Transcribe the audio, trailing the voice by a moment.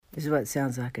This is what it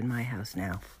sounds like in my house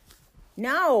now.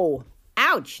 No!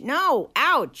 Ouch! No!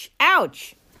 Ouch!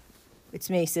 Ouch! It's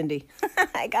me, Cindy.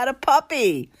 I got a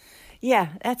puppy. Yeah,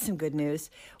 that's some good news.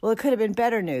 Well, it could have been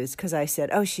better news because I said,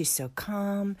 oh, she's so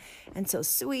calm and so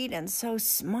sweet and so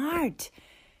smart.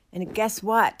 And guess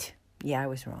what? Yeah, I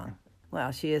was wrong.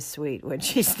 Well, she is sweet when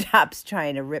she stops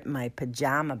trying to rip my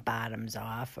pajama bottoms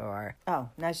off or... Oh,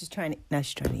 now she's trying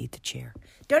to eat the chair.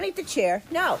 Don't eat the chair.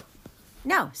 No.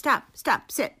 No, stop,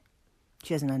 sit.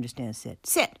 She doesn't understand sit.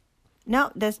 Sit.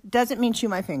 No, this doesn't mean chew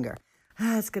my finger.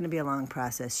 It's going to be a long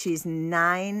process. She's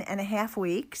 9.5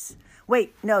 weeks.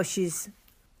 Wait, no, she's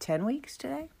 10 weeks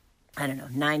today? I don't know,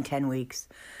 9-10 weeks.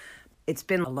 It's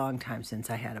been a long time since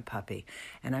I had a puppy,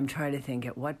 and I'm trying to think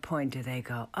at what point do they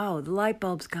go, oh, the light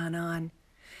bulb's gone on.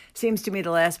 Seems to me the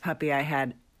last puppy I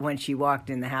had, when she walked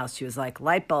in the house, she was like,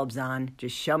 light bulb's on,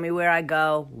 just show me where I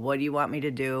go, what do you want me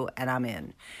to do, and I'm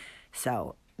in.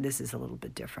 So this is a little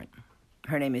bit different.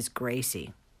 Her name is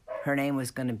Gracie. Her name was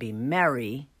going to be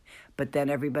Mary, but then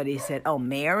everybody said, oh,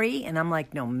 Mary? And I'm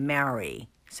like, no, Mary.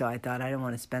 So I thought I didn't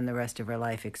want to spend the rest of her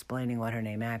life explaining what her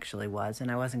name actually was, and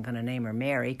I wasn't going to name her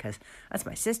Mary because that's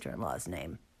my sister-in-law's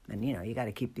name. And, you got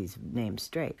to keep these names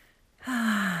straight.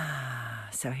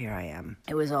 So here I am.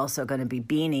 It was also going to be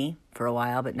Beanie for a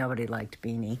while, but nobody liked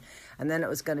Beanie. And then it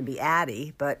was going to be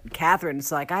Addie, but Catherine's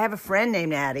like, I have a friend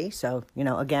named Addie. So,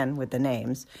 again, with the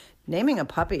names. Naming a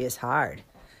puppy is hard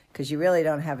because you really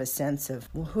don't have a sense of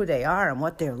who they are and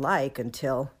what they're like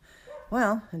until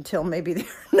maybe they're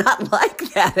not like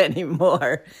that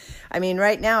anymore. I mean,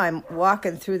 right now I'm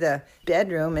walking through the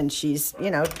bedroom and she's,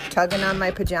 tugging on my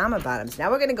pajama bottoms.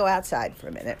 Now we're going to go outside for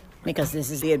a minute because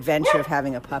this is the adventure of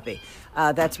having a puppy.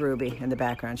 That's Ruby in the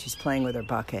background. She's playing with her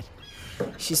bucket.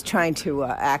 She's trying to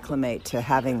acclimate to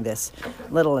having this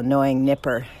little annoying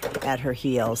nipper at her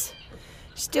heels.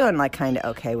 She's doing kind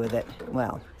of okay with it.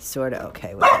 Well, sort of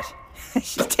okay with it.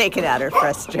 She's taking out her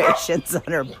frustrations on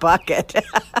her bucket.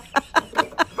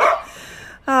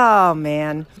 Oh,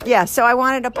 man. Yeah, so I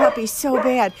wanted a puppy so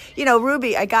bad.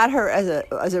 Ruby, I got her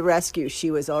as a rescue. She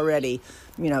was already,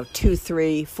 2,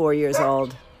 3, 4 years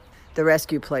old. The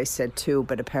rescue place said 2,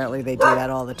 but apparently they do that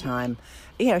all the time.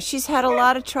 She's had a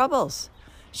lot of troubles.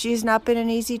 She's not been an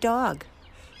easy dog.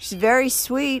 She's very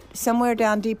sweet, somewhere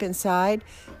down deep inside,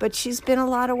 but she's been a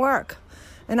lot of work.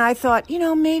 And I thought,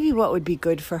 maybe what would be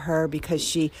good for her, because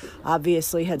she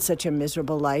obviously had such a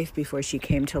miserable life before she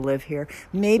came to live here.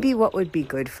 Maybe what would be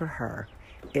good for her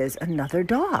is another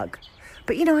dog.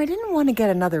 But, I didn't want to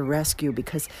get another rescue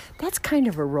because that's kind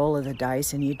of a roll of the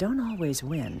dice and you don't always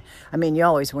win. I mean, you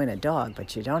always win a dog,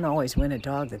 but you don't always win a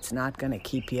dog that's not going to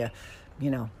keep you,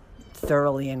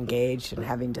 thoroughly engaged and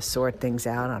having to sort things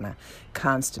out on a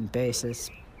constant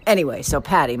basis. Anyway, so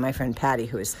Patty, my friend Patty,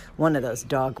 who is one of those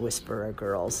dog whisperer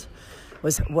girls,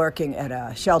 was working at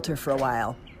a shelter for a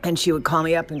while. And she would call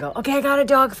me up and go, okay, I got a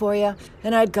dog for you.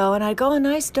 And I'd go, a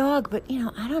nice dog. But,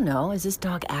 I don't know, is this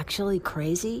dog actually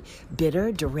crazy,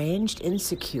 bitter, deranged,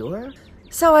 insecure?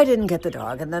 So I didn't get the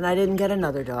dog, and then I didn't get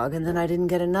another dog, and then I didn't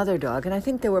get another dog. And I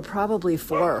think there were probably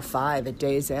 4 or 5 at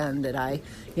day's end that I,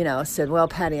 said, well,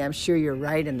 Patty, I'm sure you're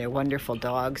right, and they're wonderful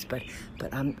dogs, but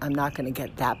I'm not going to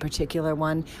get that particular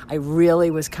one. I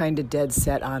really was kind of dead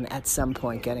set on, at some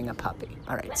point, getting a puppy.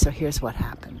 All right, so here's what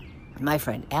happened. My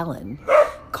friend Ellen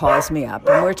calls me up,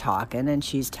 and we're talking, and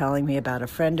she's telling me about a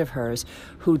friend of hers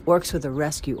who works with a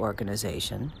rescue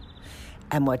organization.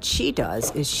 And what she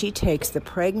does is she takes the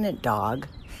pregnant dog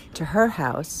to her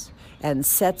house and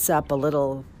sets up a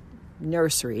little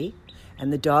nursery,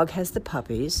 and the dog has the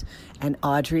puppies, and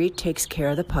Audrey takes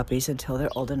care of the puppies until they're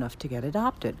old enough to get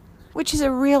adopted, which is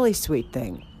a really sweet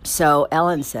thing. So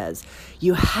Ellen says,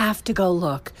 you have to go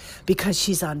look because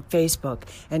she's on Facebook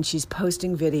and she's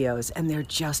posting videos and they're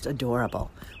just adorable.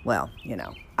 Well,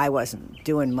 I wasn't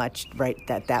doing much right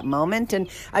at that moment, and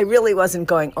I really wasn't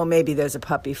going, oh, maybe there's a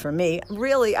puppy for me.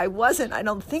 Really, I wasn't. I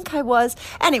don't think I was.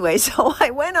 Anyway, so I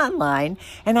went online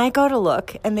and I go to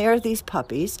look, and there are these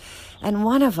puppies, and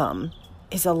one of them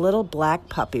is a little black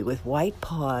puppy with white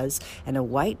paws and a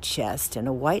white chest and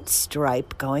a white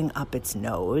stripe going up its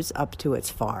nose, up to its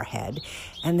forehead.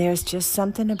 And there's just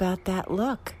something about that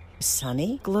look.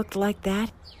 Sunny looked like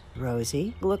that.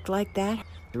 Rosie looked like that.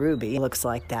 Ruby looks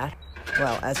like that.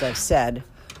 Well, as I've said,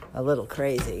 a little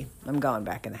crazy. I'm going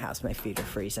back in the house. My feet are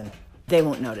freezing. They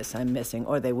won't notice I'm missing,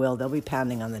 or they will. They'll be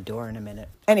pounding on the door in a minute.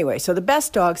 Anyway, so the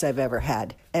best dogs I've ever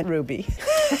had, and Ruby,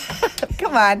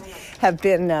 come on, have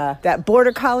been that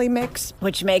Border Collie mix,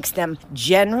 which makes them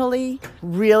generally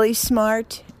really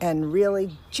smart and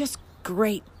really just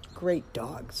great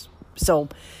dogs. So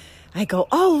I go,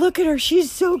 oh, look at her.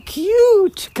 She's so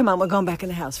cute. Come on, we're going back in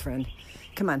the house, friend.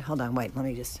 Come on, hold on, wait. Let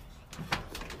me just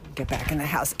get back in the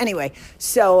house. Anyway,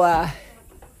 so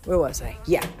where was I?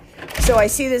 Yeah. So I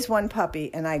see this one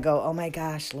puppy, and I go, oh, my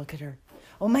gosh, look at her.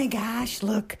 Oh, my gosh,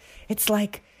 look. It's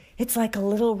like a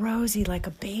little Rosie, like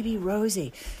a baby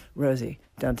Rosie. Rosie,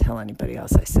 don't tell anybody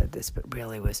else I said this, but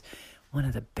really was one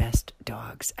of the best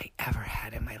dogs I ever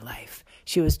had in my life.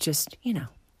 She was just,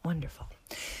 wonderful.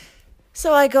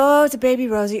 So I go, oh, it's a baby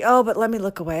Rosie. Oh, but let me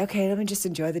look away. Okay, let me just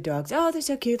enjoy the dogs. Oh, they're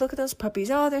so cute. Look at those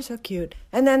puppies. Oh, they're so cute.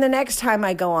 And then the next time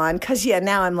I go on, because,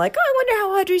 now I'm like, oh, I wonder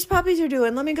how Audrey's puppies are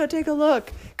doing. Let me go take a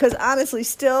look. Because honestly,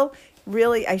 still,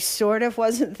 really, I sort of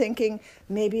wasn't thinking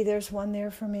maybe there's one there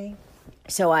for me.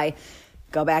 So I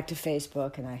go back to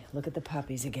Facebook and I look at the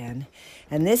puppies again.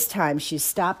 And this time she's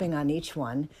stopping on each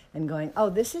one and going, oh,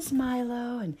 this is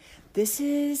Milo and this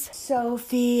is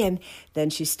Sophie. And then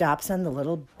she stops on the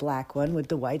little black one with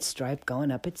the white stripe going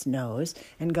up its nose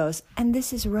and goes, and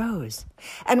this is Rose.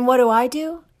 And what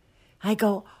do? I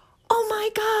go, oh my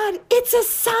God, it's a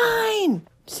sign.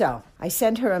 So I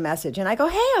send her a message and I go,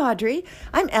 hey, Audrey,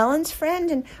 I'm Ellen's friend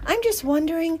and I'm just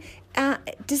wondering,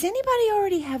 does anybody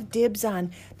already have dibs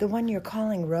on the one you're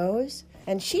calling Rose?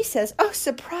 And she says, oh,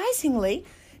 surprisingly,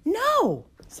 no.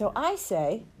 So I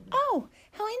say, oh,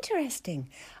 how interesting.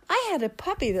 I had a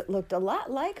puppy that looked a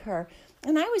lot like her,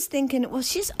 and I was thinking, well,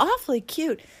 she's awfully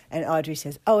cute. And Audrey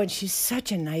says, oh, and she's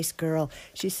such a nice girl.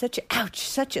 She's such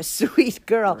a sweet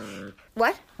girl.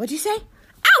 What? What'd you say?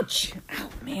 Ouch! Oh,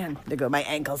 man, there go my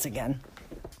ankles again.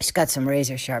 She's got some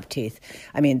razor-sharp teeth.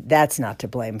 I mean, that's not to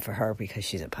blame for her because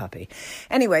she's a puppy.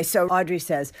 Anyway, so Audrey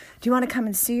says, do you want to come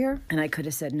and see her? And I could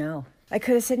have said no.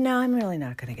 I'm really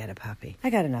not going to get a puppy.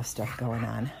 I got enough stuff going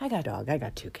on. I got a dog. I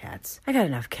got 2 cats. I got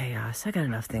enough chaos. I got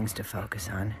enough things to focus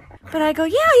on. But I go,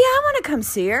 yeah, I want to come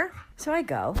see her. So I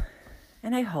go.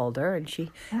 And I hold her, and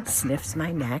she sniffs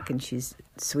my neck, and she's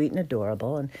sweet and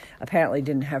adorable, and apparently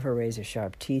didn't have her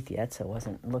razor-sharp teeth yet, so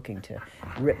wasn't looking to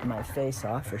rip my face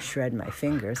off or shred my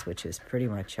fingers, which is pretty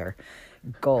much her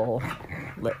goal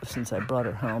since I brought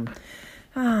her home.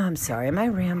 Oh, I'm sorry. Am I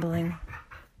rambling?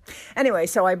 Anyway,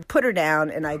 so I put her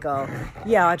down, and I go,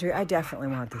 yeah, Audrey, I definitely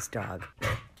want this dog.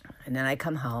 And then I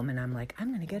come home and I'm like, I'm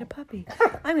going to get a puppy.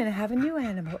 I'm going to have a new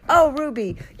animal. Oh,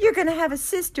 Ruby, you're going to have a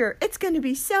sister. It's going to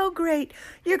be so great.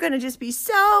 You're going to just be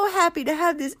so happy to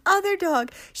have this other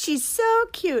dog. She's so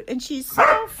cute and she's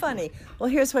so funny. Well,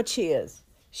 here's what she is.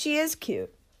 She is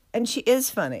cute and she is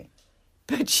funny,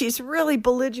 but she's really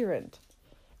belligerent.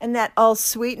 And that all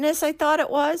sweetness I thought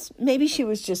it was, maybe she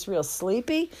was just real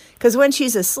sleepy. Because when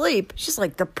she's asleep, she's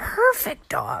like the perfect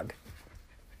dog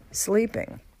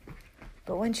sleeping.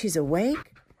 But when she's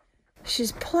awake,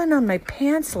 she's pulling on my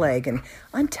pants leg and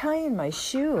untying my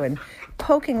shoe and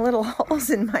poking little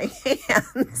holes in my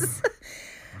hands.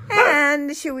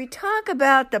 And should we talk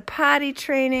about the potty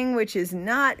training, which is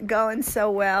not going so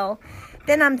well?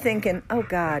 Then I'm thinking, oh,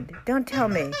 God, don't tell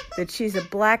me that she's a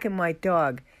black and white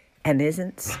dog and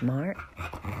isn't smart.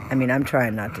 I mean, I'm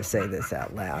trying not to say this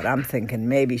out loud. I'm thinking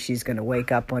maybe she's going to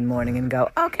wake up one morning and go,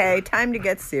 okay, time to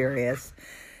get serious.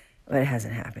 But it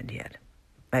hasn't happened yet.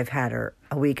 I've had her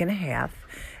a week and a half,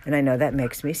 and I know that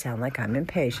makes me sound like I'm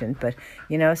impatient, but,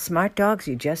 smart dogs,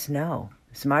 you just know.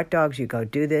 Smart dogs, you go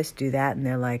do this, do that, and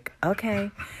they're like, okay,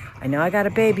 I know I got a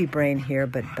baby brain here,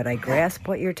 but I grasp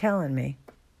what you're telling me.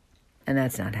 And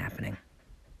that's not happening.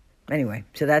 Anyway,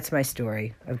 so that's my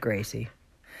story of Gracie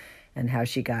and how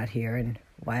she got here and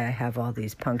why I have all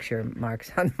these puncture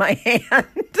marks on my hand.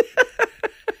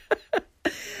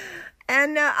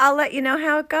 And I'll let you know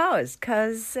how it goes,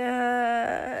 because, I'll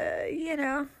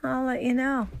let you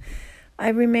know. I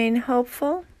remain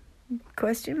hopeful, ?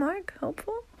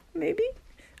 Hopeful, maybe?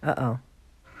 Uh-oh.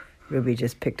 Ruby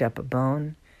just picked up a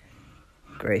bone.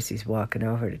 Gracie's walking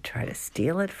over to try to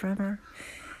steal it from her.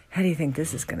 How do you think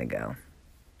this is going to go?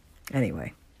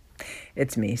 Anyway,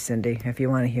 it's me, Cindy. If you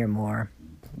want to hear more,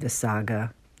 the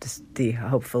saga, the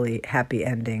hopefully happy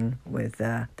ending with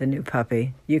the new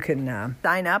puppy, you can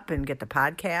sign up and get the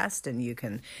podcast, and you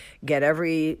can get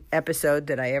every episode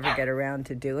that I ever get around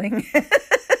to doing.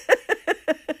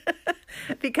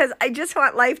 Because I just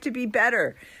want life to be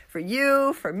better for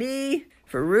you, for me,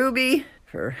 for Ruby,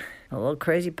 for a little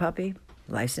crazy puppy.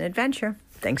 Life's an adventure.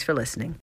 Thanks for listening.